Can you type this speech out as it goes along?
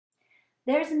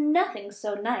There's nothing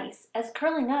so nice as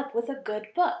curling up with a good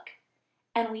book,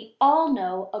 and we all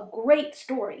know a great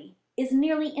story is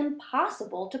nearly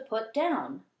impossible to put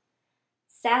down.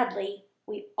 Sadly,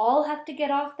 we all have to get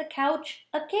off the couch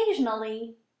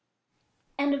occasionally.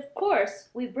 And of course,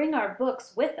 we bring our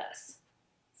books with us,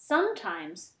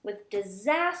 sometimes with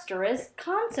disastrous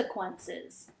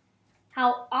consequences.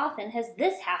 How often has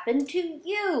this happened to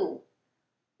you?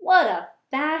 What a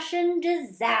fashion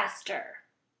disaster!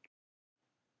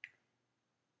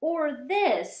 Or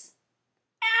this.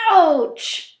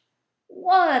 Ouch!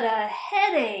 What a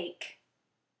headache!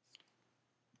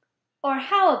 Or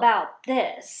how about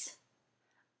this?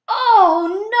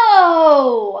 Oh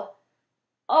no!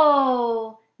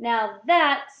 Oh, now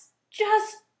that's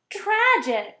just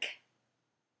tragic.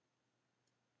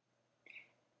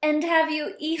 And have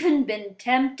you even been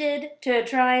tempted to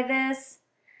try this?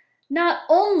 Not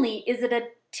only is it a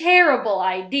terrible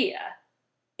idea,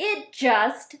 it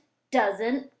just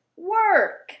doesn't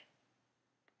work.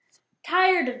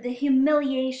 Tired of the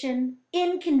humiliation,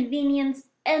 inconvenience,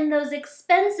 and those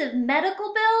expensive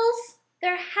medical bills?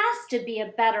 There has to be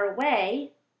a better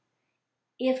way.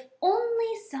 If only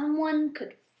someone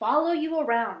could follow you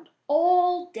around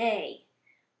all day,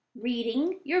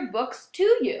 reading your books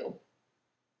to you.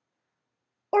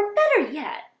 Or better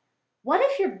yet, what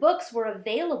if your books were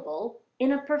available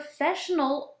in a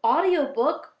professional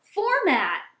audiobook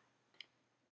format?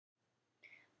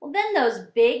 Well, then those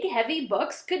big, heavy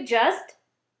books could just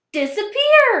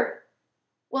disappear.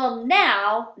 Well,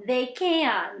 now they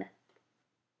can.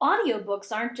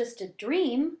 Audiobooks aren't just a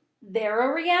dream,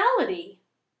 they're a reality.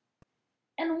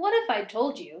 And what if I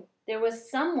told you there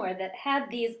was somewhere that had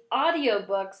these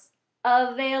audiobooks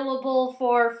available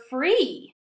for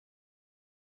free?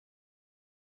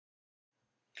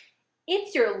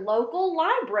 It's your local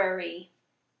library.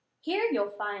 Here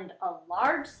you'll find a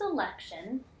large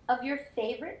selection of your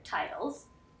favorite titles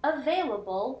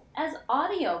available as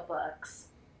audiobooks.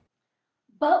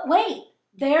 But wait,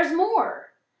 there's more.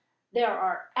 There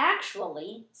are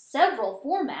actually several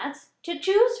formats to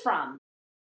choose from.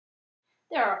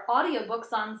 There are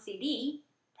audiobooks on CD,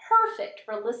 perfect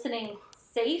for listening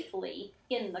safely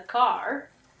in the car.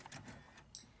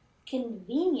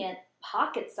 Convenient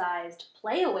pocket-sized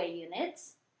playaway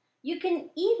units. You can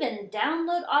even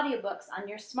download audiobooks on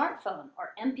your smartphone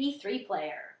or MP3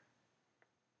 player.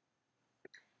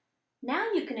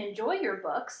 Now you can enjoy your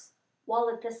books while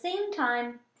at the same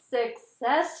time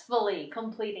successfully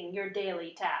completing your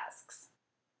daily tasks.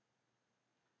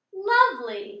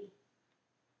 Lovely!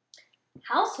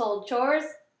 Household chores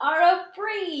are a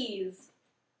breeze.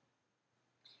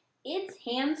 It's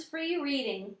hands-free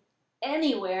reading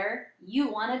anywhere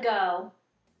you want to go.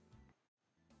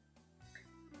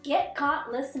 Get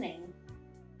caught listening.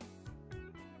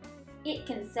 It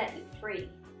can set you free.